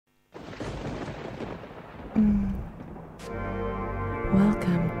Mm.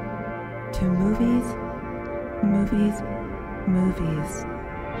 Welcome to Movies, Movies, Movies.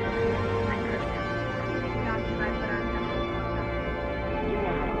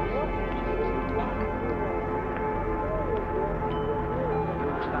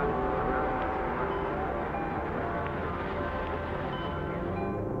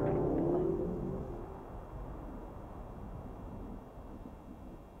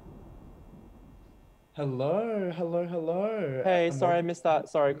 Hello, hello, hello. Hey, and sorry I welcome missed that.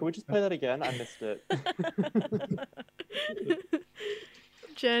 Sorry, could we just play that again? I missed it.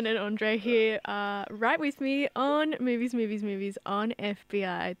 Jen and Andre here, right with me on Movies, Movies, Movies on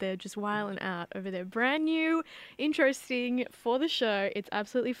FBI. They're just whiling out over their brand new intro sting for the show. It's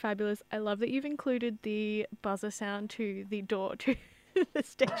absolutely fabulous. I love that you've included the buzzer sound to the door to the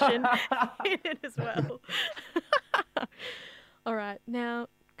station in it as well. All right, now,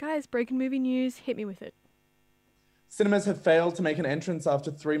 guys, breaking movie news, hit me with it. Cinemas have failed to make an entrance after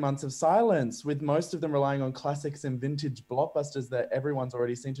 3 months of silence, with most of them relying on classics and vintage blockbusters that everyone's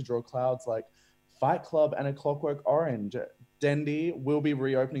already seen to draw crowds like Fight Club and A Clockwork Orange. Dendy will be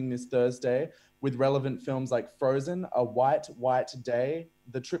reopening this Thursday with relevant films like Frozen, A White, White Day,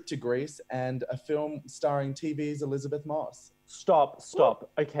 The Trip to Greece, and a film starring TV's Elizabeth Moss. Stop.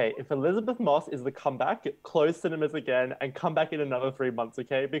 Okay, if Elizabeth Moss is the comeback, close cinemas again and come back in another 3 months,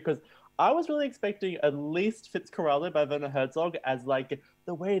 okay? Because I was really expecting at least Fitzcarraldo by Werner Herzog as like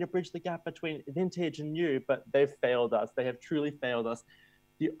the way to bridge the gap between vintage and new, but they've failed us. They have truly failed us.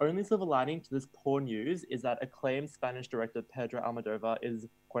 The only silver lining to this poor news is that acclaimed Spanish director Pedro Almodovar is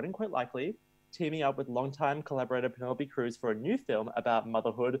quote unquote likely teaming up with longtime collaborator Penelope Cruz for a new film about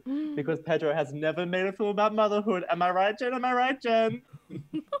motherhood because Pedro has never made a film about motherhood. Am I right, Jen? Am I right, Jen?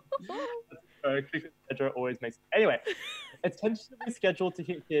 Pedro always makes. Anyway, it's tentatively scheduled to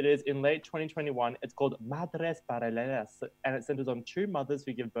hit theaters in late 2021. It's called Madres Paralelas, and it centers on two mothers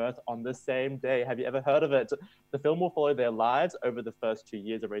who give birth on the same day. Have you ever heard of it? The film will follow their lives over the first 2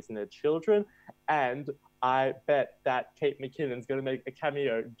 years of raising their children, and I bet that Kate McKinnon's going to make a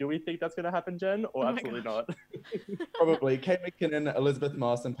cameo. Do we think that's going to happen, Jen, or absolutely not? Probably. Kate McKinnon, Elizabeth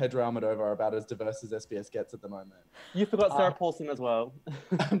Moss, and Pedro Almodovar are about as diverse as SBS gets at the moment. You forgot Sarah Paulson as well.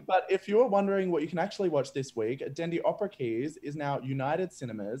 But if you're wondering what you can actually watch this week, Dendy Opera Keys is now United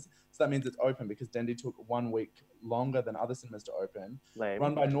Cinemas. So that means it's open because Dendy took 1 week longer than other cinemas to open. Lame.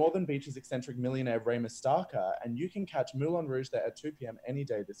 Run by Northern Beach's eccentric millionaire Ray Mustaka, and you can catch Moulin Rouge there at 2 p.m. any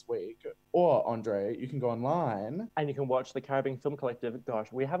day this week. Or, Andre, you can go online. And you can watch the Caribbean Film Collective.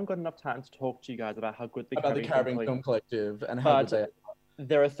 Gosh, we haven't got enough time to talk to you guys about how good the Caribbean Film Collective and how good they are.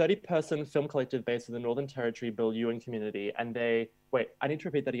 They're a 30-person film collective based in the Northern Territory Bill Ewan community, and I need to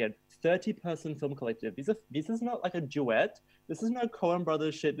repeat that again. 30-person film collective. This is not like a duet. This is no Coen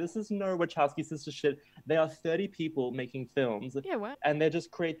Brothers shit. This is no Wachowski sisters shit. They are 30 people making films. Yeah, what? And they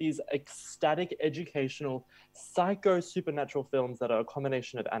just create these ecstatic, educational, psycho supernatural films that are a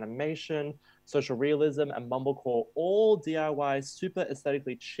combination of animation, social realism, and mumblecore, all DIY, super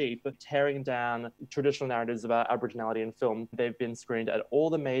aesthetically cheap, tearing down traditional narratives about Aboriginality in film. They've been screened at all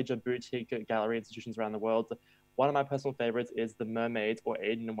the major boutique gallery institutions around the world. One of my personal favorites is The Mermaids or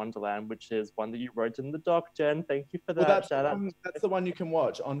Aiden in Wonderland, which is one that you wrote in the doc, Jen. Thank you for that. Well, that's the one you can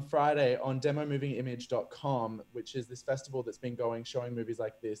watch on Friday on demomovingimage.com, which is this festival that's been going, showing movies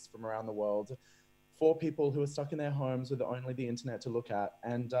like this from around the world for people who are stuck in their homes with only the internet to look at.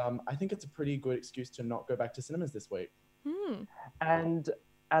 And I think it's a pretty good excuse to not go back to cinemas this week. And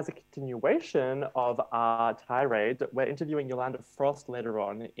as a continuation of our tirade, we're interviewing Yolanda Frost later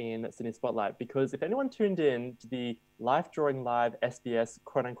on in Sydney Spotlight, because if anyone tuned in to the Life Drawing Live SBS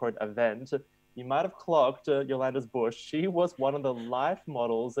quote-unquote event, you might have clocked Yolanda's bush. She was one of the life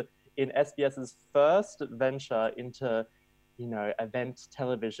models in SBS's first venture into, event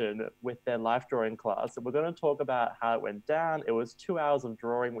television with their life drawing class. And we're going to talk about how it went down. It was 2 hours of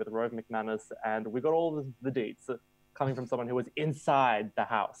drawing with Rove McManus, and we got all the deets coming from someone who was inside the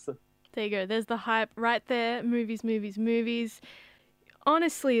house. There you go. There's the hype right there. Movies, movies, movies.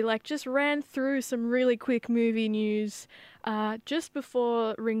 Honestly, just ran through some really quick movie news just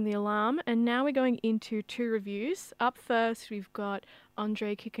before Ring the Alarm. And now we're going into two reviews. Up first, we've got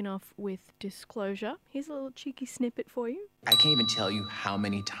Andre kicking off with Disclosure. Here's a little cheeky snippet for you. I can't even tell you how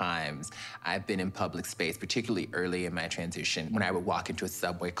many times I've been in public space, particularly early in my transition, when I would walk into a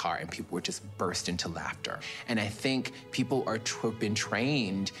subway car and people would just burst into laughter. And I think people have been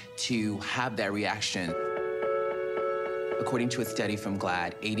trained to have that reaction. According to a study from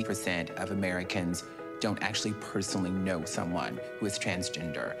GLAAD, 80% of Americans don't actually personally know someone who is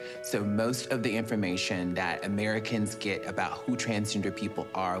transgender. So most of the information that Americans get about who transgender people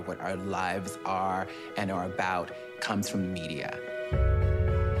are, what our lives are and are about, comes from the media.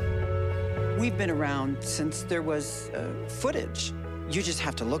 We've been around since there was footage. You just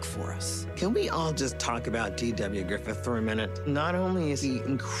have to look for us. Can we all just talk about D.W. Griffith for a minute? Not only is he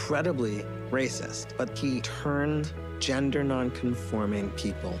incredibly racist, but he turned gender non-conforming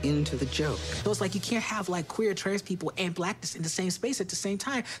people into the joke. So it's like you can't have like queer trans people and blackness in the same space at the same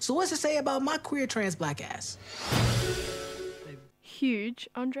time. So what's it say about my queer trans black ass? Huge.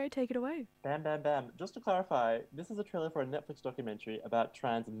 Andre, take it away. Bam, bam, bam. Just to clarify, this is a trailer for a Netflix documentary about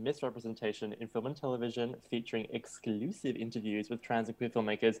trans misrepresentation in film and television, featuring exclusive interviews with trans and queer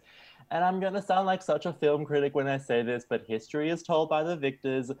filmmakers. And I'm going to sound like such a film critic when I say this, but history is told by the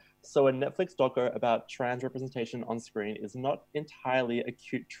victors. So a Netflix doco about trans representation on screen is not entirely a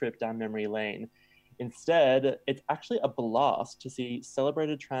cute trip down memory lane. Instead, it's actually a blast to see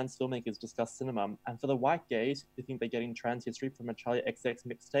celebrated trans filmmakers discuss cinema. And for the white gays who think they're getting trans history from a Charlie XX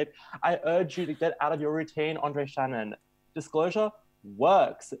mixtape, I urge you to get out of your routine, Andre Shannon. Disclosure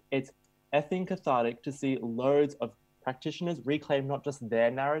works. It's effing cathartic to see loads of practitioners reclaim not just their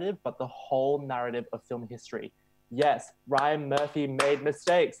narrative, but the whole narrative of film history. Yes, Ryan Murphy made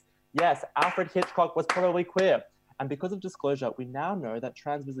mistakes. Yes, Alfred Hitchcock was probably queer. And because of Disclosure, we now know that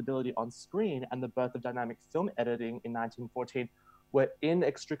trans visibility on screen and the birth of dynamic film editing in 1914 were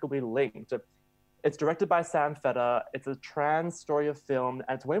inextricably linked. It's directed by Sam Feder. It's a trans story of film,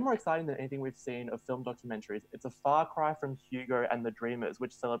 and it's way more exciting than anything we've seen of film documentaries. It's a far cry from Hugo and The Dreamers,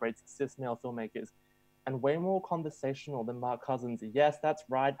 which celebrates cis male filmmakers, and way more conversational than Mark Cousins. Yes, that's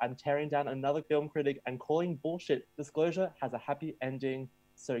right. I'm tearing down another film critic and calling bullshit. Disclosure has a happy ending.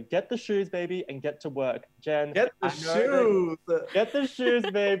 So get the shoes, baby, and get to work. Jen, Get the shoes. Get the shoes,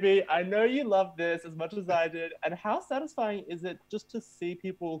 baby. I know you love this as much as I did. And how satisfying is it just to see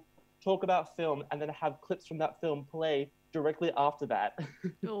people talk about film and then have clips from that film play directly after that?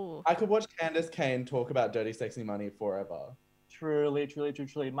 Oh. I could watch Candace Cain talk about Dirty Sexy Money forever. Truly, truly,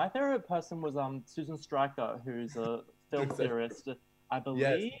 truly, truly. My favorite person was Susan Stryker, who's a film theorist, I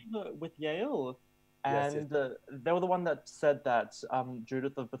believe, with Yale. And they were the one that said that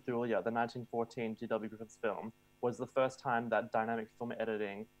Judith of Bethulia, the 1914 G.W. Griffiths film, was the first time that dynamic film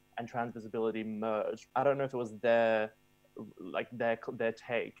editing and trans visibility merged. I don't know if it was their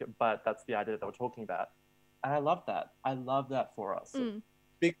take, but that's the idea that they were talking about. And I love that. I love that for us.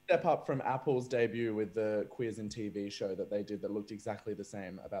 Big step up from Apple's debut with the Queers in TV show that they did that looked exactly the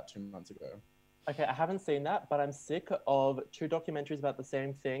same about 2 months ago. Okay, I haven't seen that, but I'm sick of 2 documentaries about the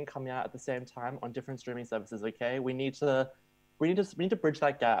same thing coming out at the same time on different streaming services. Okay, we need to bridge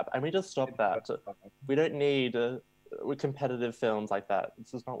that gap, and we need to stop that. We don't need competitive films like that.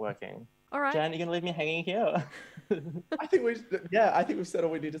 It's just not working. All right, Jan, you're gonna leave me hanging here. I think we've said all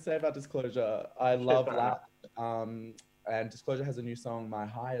we need to say about Disclosure. I love that. And Disclosure has a new song, My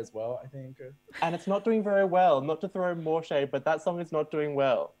High, as well, I think. And it's not doing very well. Not to throw more shade, but that song is not doing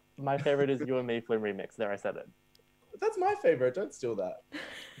well. My favorite is You and Me Flim remix. There, I said it. That's my favorite. Don't steal that.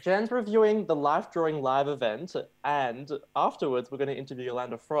 Jen's reviewing the Life Drawing live event, and afterwards we're going to interview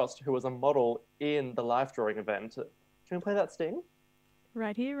Yolanda Frost, who was a model in the Life Drawing event. Can we play that sting?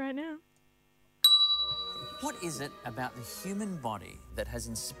 right here, right now. What is it about the human body that has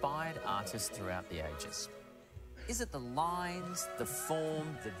inspired artists throughout the ages? Is it the lines, the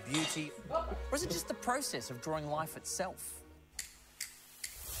form, the beauty, or is it just the process of drawing life itself?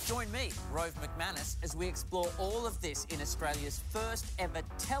 Join me, Rove McManus, as we explore all of this in Australia's first ever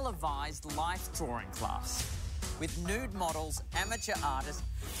televised life drawing class, with nude models, amateur artists,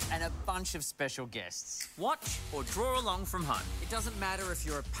 and a bunch of special guests. Watch or draw along from home. It doesn't matter if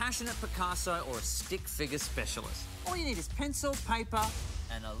you're a passionate Picasso or a stick figure specialist. All you need is pencil, paper,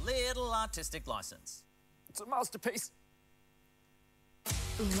 and a little artistic license. It's a masterpiece.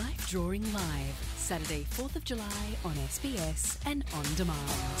 Life Drawing Live, Saturday, 4th of July on SBS and on demand.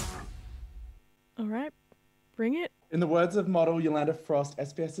 All right, bring it. In the words of model Yolanda Frost,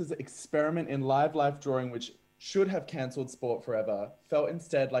 SBS's experiment in live life drawing, which should have cancelled sport forever, felt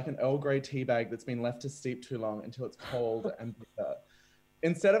instead like an Earl Grey tea bag that's been left to steep too long until it's cold and bitter.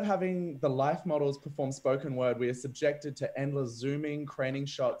 Instead of having the life models perform spoken word, we are subjected to endless zooming, craning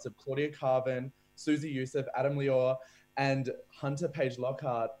shots of Claudia Carvin, Susie Youssef, Adam Lior, and Hunter Page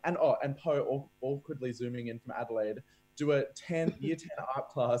Lockhart, and Poe awkwardly zooming in from Adelaide, do a year 10 art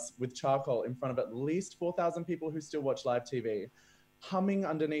class with charcoal in front of at least 4,000 people who still watch live TV. Humming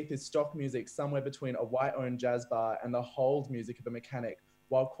underneath is stock music somewhere between a white-owned jazz bar and the hold music of a mechanic,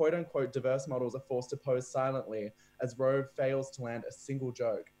 while quote-unquote diverse models are forced to pose silently as Rove fails to land a single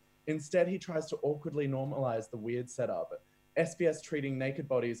joke. Instead, he tries to awkwardly normalize the weird setup. SBS treating naked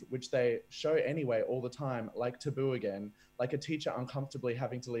bodies, which they show anyway all the time, like taboo again, like a teacher uncomfortably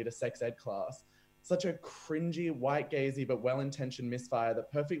having to lead a sex ed class. Such a cringy, white gazy, but well-intentioned misfire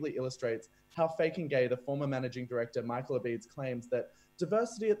that perfectly illustrates how fake and gay the former managing director Michael Abid's claims that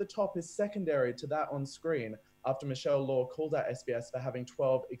diversity at the top is secondary to that on screen, after Michelle Law called out SBS for having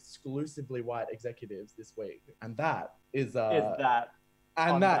 12 exclusively white executives this week. And that is that.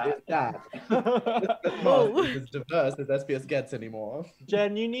 And that is that. It's not as diverse as SBS gets anymore.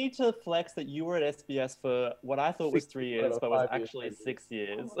 Jen, you need to flex that you were at SBS for what I thought was 3 years, but was actually 6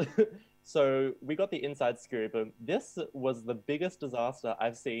 years. So we got the inside scoop. This was the biggest disaster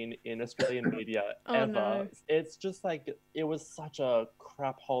I've seen in Australian media ever. No. It's just like, it was such a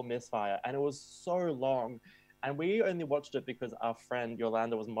crap hole misfire, and it was so long. And we only watched it because our friend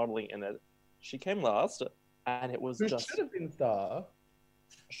Yolanda was modeling in it. She came last, and it was Who just... should have been star.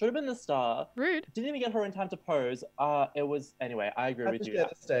 Should have been the star. Rude. Didn't even get her in time to pose. It was... Anyway, I agree with you. The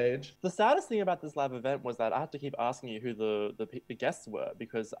stage. The saddest thing about this live event was that I had to keep asking you who the guests were,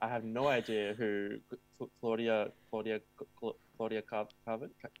 because I have no idea who Claudia Carvin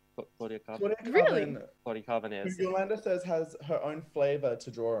Really? Claudia Carvin is. Who Yolanda says has her own flavor to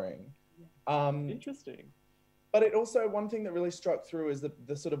drawing. Interesting. But it also, one thing that really struck through is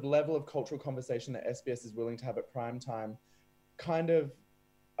the sort of level of cultural conversation that SBS is willing to have at prime time kind of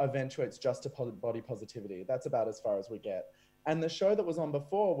eventuates just to body positivity. That's about as far as we get. And the show that was on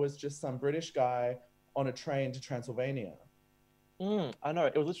before was just some British guy on a train to Transylvania. I know.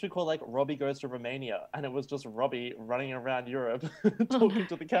 It was literally called like Robbie Goes to Romania, and it was just Robbie running around Europe talking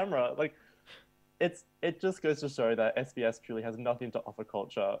to the camera. Like, it just goes to show that SBS truly has nothing to offer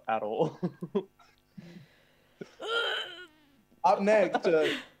culture at all. Up next,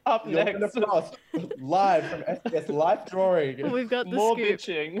 Frost, live from SBS Life Drawing. We've got the More scoop.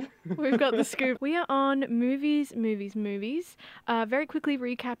 bitching. We've got the scoop. We are on movies. Very quickly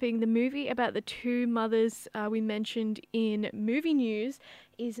recapping, the movie about the two mothers we mentioned in movie news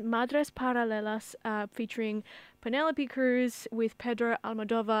is Madres Paralelas, featuring Penelope Cruz with Pedro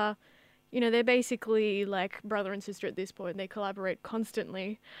Almodovar. You know, they're basically like brother and sister at this point. They collaborate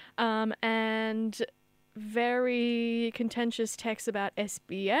constantly. And very contentious texts about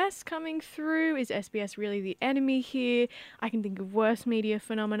SBS coming through. Is SBS really the enemy here? I can think of worse media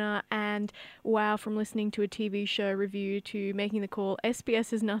phenomena. And wow, from listening to a TV show review to making the call,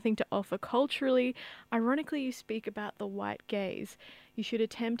 SBS has nothing to offer culturally. Ironically, you speak about the white gaze. You should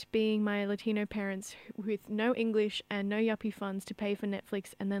attempt being my Latino parents with no English and no yuppie funds to pay for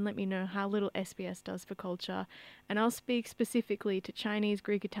Netflix, and then let me know how little SBS does for culture. And I'll speak specifically to Chinese,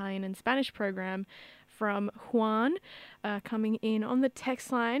 Greek, Italian, and Spanish program from Juan, coming in on the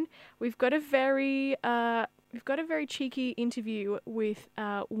text line. We've got a very cheeky interview with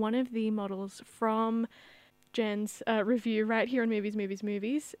one of the models from Jen's review right here on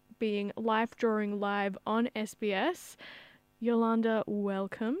Movies, being Life Drawing Live on SBS. Yolanda,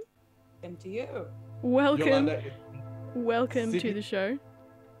 welcome. Welcome to you. Welcome. Yolanda, welcome to the show.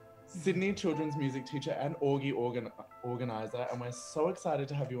 Sydney children's music teacher and orgy organizer, and we're so excited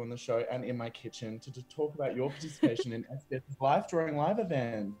to have you on the show and in my kitchen to talk about your participation in SBS's Life Drawing Live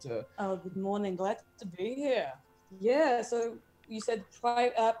event. Oh, good morning. Glad to be here. Yeah, so you said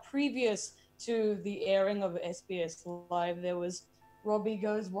previous to the airing of SBS Live, there was Robbie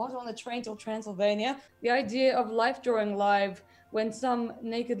Goes What on the Train to Transylvania. The idea of Life Drawing Live, when some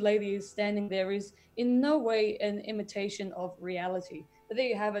naked lady is standing there, is in no way an imitation of reality. But there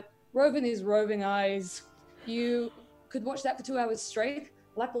you have it. Roving his roving eyes. You could watch that for 2 hours straight.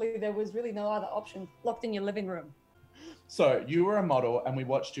 Luckily, there was really no other option. Locked in your living room. So you were a model, and we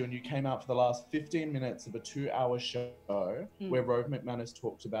watched you, and you came out for the last 15 minutes of a 2-hour show where Rove McManus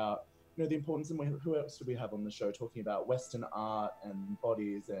talked about, you know, the importance, and who else did we have on the show talking about Western art and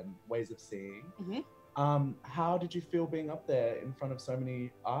bodies and ways of seeing. How did you feel being up there in front of so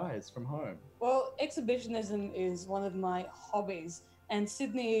many eyes from home? Well, exhibitionism is one of my hobbies, and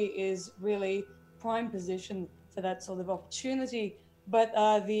Sydney is really prime position for that sort of opportunity. But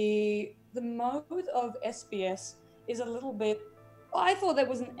the mode of SBS is a little bit, I thought that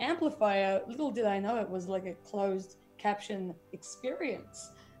was an amplifier. Little did I know it was like a closed caption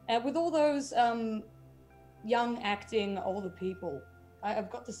experience. With all those young acting older people, I've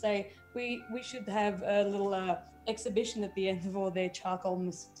got to say, we should have a little exhibition at the end of all their charcoal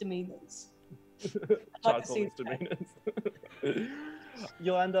misdemeanors. Charcoal misdemeanors.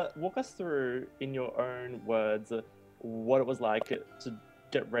 Yolanda, walk us through, in your own words, what it was like to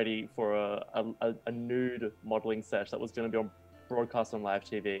get ready for a nude modeling sesh that was going to be on broadcast on live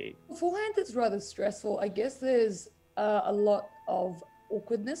TV. Beforehand, it's rather stressful. I guess there's a lot of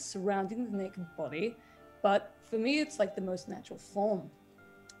awkwardness surrounding the naked body, but for me, it's like the most natural form.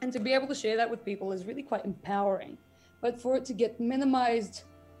 And to be able to share that with people is really quite empowering. But for it to get minimized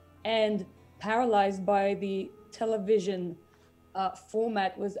and paralyzed by the television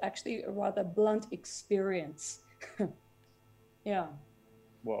format was actually a rather blunt experience. Yeah.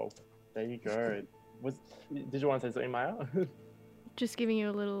 Whoa, there you go. Did you want to say something, Maya? Just giving you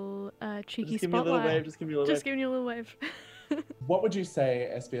a little cheeky Just give me a little spotlight. wave. Just give me a little wave. Just giving you a little wave. What would you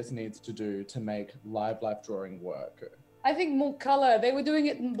say SBS needs to do to make live drawing work? I think more color. They were doing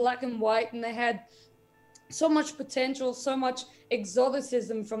it in black and white, and they had so much potential, so much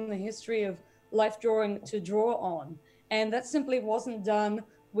exoticism from the history of life drawing to draw on. And that simply wasn't done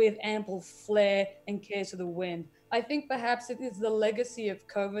with ample flair and care to the wind. I think perhaps it is the legacy of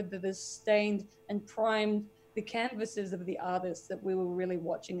COVID that has stained and primed the canvases of the artists that we were really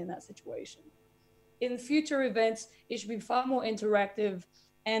watching in that situation. In future events, it should be far more interactive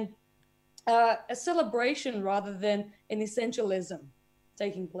and a celebration rather than an essentialism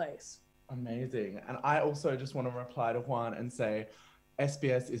taking place. Amazing. And I also just want to reply to Juan and say,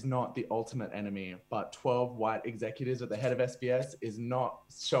 SBS is not the ultimate enemy, but 12 white executives at the head of SBS is not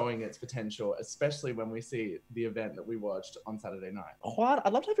showing its potential, especially when we see the event that we watched on Saturday night. Juan,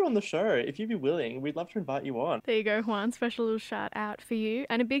 I'd love to have you on the show. If you'd be willing, we'd love to invite you on. There you go, Juan. Special little shout out for you.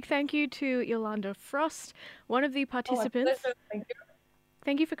 And a big thank you to Yolanda Frost, one of the participants. Thank you.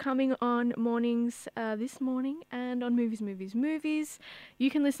 Thank you for coming on Mornings this morning and on Movies, Movies, Movies.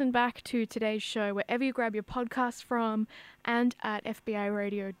 You can listen back to today's show wherever you grab your podcast from and at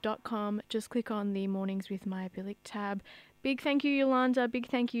fbiradio.com. Just click on the Mornings with Maya Billick tab. Big thank you, Yolanda. Big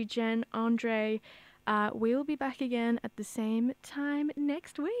thank you, Jen, Andre. We'll be back again at the same time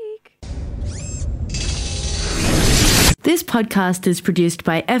next week. This podcast is produced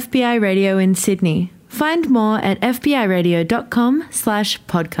by FBI Radio in Sydney. Find more at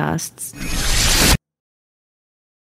fbiradio.com/podcasts.